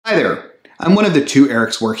Hi there, I'm one of the two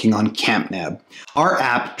Erics working on Campnab. Our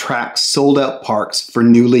app tracks sold-out parks for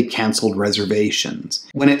newly cancelled reservations.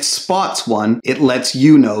 When it spots one, it lets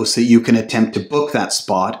you know so you can attempt to book that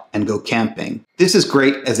spot and go camping. This is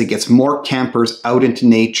great as it gets more campers out into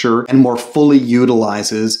nature and more fully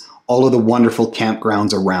utilizes all of the wonderful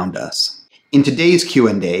campgrounds around us. In today's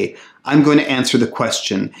Q&A, I'm going to answer the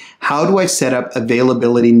question, how do I set up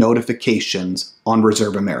availability notifications on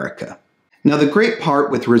Reserve America? Now, the great part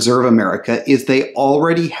with Reserve America is they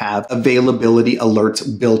already have availability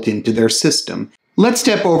alerts built into their system. Let's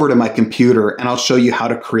step over to my computer and I'll show you how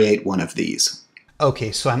to create one of these.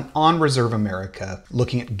 Okay, so I'm on Reserve America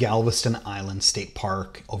looking at Galveston Island State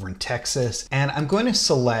Park over in Texas, and I'm going to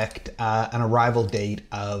select an arrival date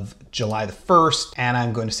of July the 1st, and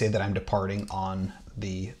I'm going to say that I'm departing on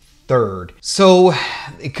the 3rd. So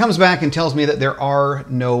it comes back and tells me that there are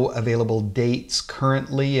no available dates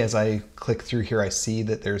currently. As I click through here, I see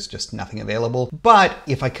that there's just nothing available. But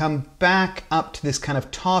if I come back up to this kind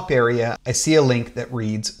of top area, I see a link that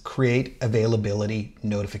reads Create Availability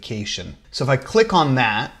Notification. So if I click on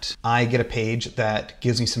that, I get a page that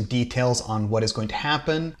gives me some details on what is going to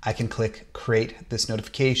happen. I can click Create this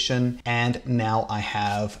notification, and now I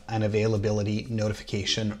have an availability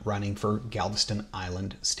notification running for Galveston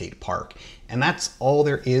Island State Park. And that's all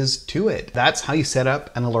there is to it. That's how you set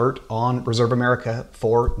up an alert on Reserve America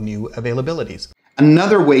for new availabilities.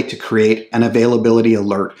 Another way to create an availability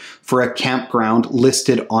alert for a campground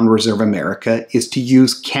listed on Reserve America is to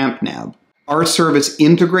use Campnab. Our service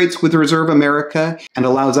integrates with Reserve America and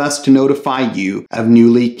allows us to notify you of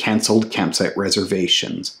newly canceled campsite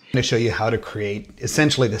reservations. I'm going to show you how to create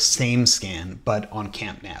essentially the same scan, but on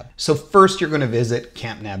Campnab. So first you're going to visit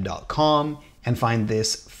campnab.com and find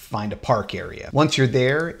this Find a Park area. Once you're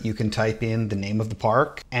there, you can type in the name of the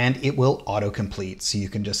park and it will autocomplete, so you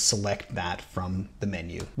can just select that from the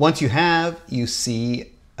menu. Once you have, you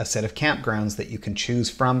see a set of campgrounds that you can choose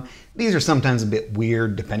from. These are sometimes a bit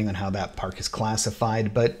weird depending on how that park is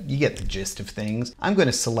classified, but you get the gist of things. I'm going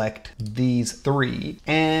to select these 3,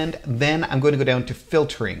 and then I'm going to go down to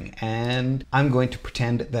filtering, and I'm going to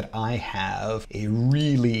pretend that I have a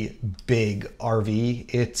really big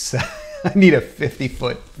RV. It's I need a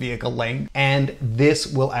 50-foot vehicle length, and this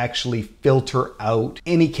will actually filter out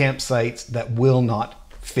any campsites that will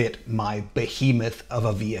not fit my behemoth of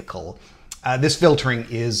a vehicle. This filtering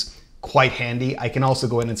is quite handy. I can also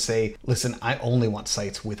go in and say, listen, I only want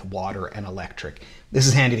sites with water and electric. This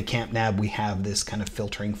is handy to Campnab. We have this kind of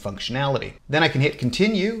filtering functionality. Then I can hit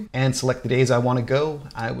continue and select the days I want to go.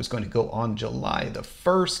 I was going to go on July the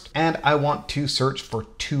 1st, and I want to search for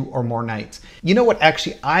 2 or more nights. You know what?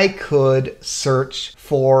 Actually, I could search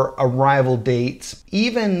for arrival dates,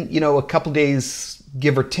 even, a couple days,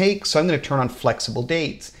 give or take. So I'm going to turn on flexible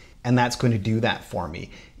dates, and that's going to do that for me.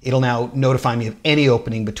 It'll now notify me of any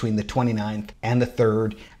opening between the 29th and the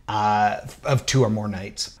 3rd of 2 or more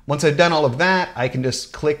nights. Once I've done all of that, I can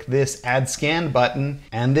just click this Add Scan button,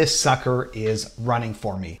 and this sucker is running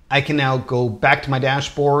for me. I can now go back to my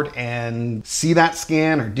dashboard and see that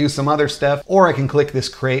scan or do some other stuff, or I can click this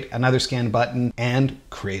Create Another Scan button and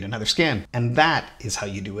create another scan. And that is how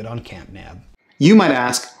you do it on Campnab. You might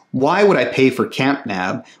ask, why would I pay for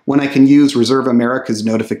Campnab when I can use Reserve America's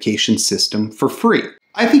notification system for free?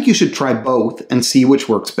 I think you should try both and see which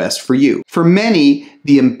works best for you. For many,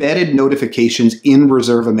 the embedded notifications in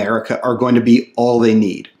Reserve America are going to be all they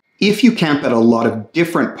need. If you camp at a lot of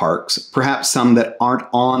different parks, perhaps some that aren't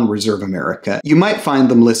on Reserve America, you might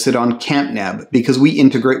find them listed on Campnab because we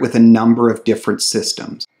integrate with a number of different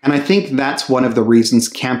systems. And I think that's one of the reasons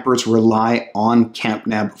campers rely on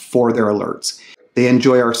Campnab for their alerts. They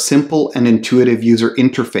enjoy our simple and intuitive user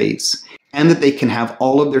interface, and that they can have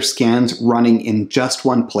all of their scans running in just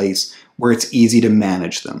one place where it's easy to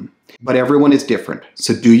manage them. But everyone is different,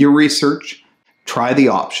 so do your research, try the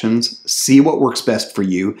options, see what works best for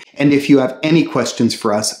you, and if you have any questions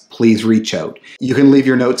for us, please reach out. You can leave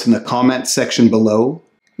your notes in the comments section below,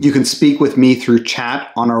 you can speak with me through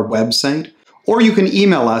chat on our website, or you can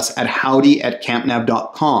email us at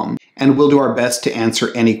howdy@campnab.com, and we'll do our best to answer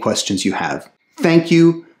any questions you have. Thank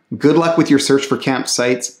you. Good luck with your search for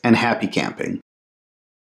campsites, and happy camping.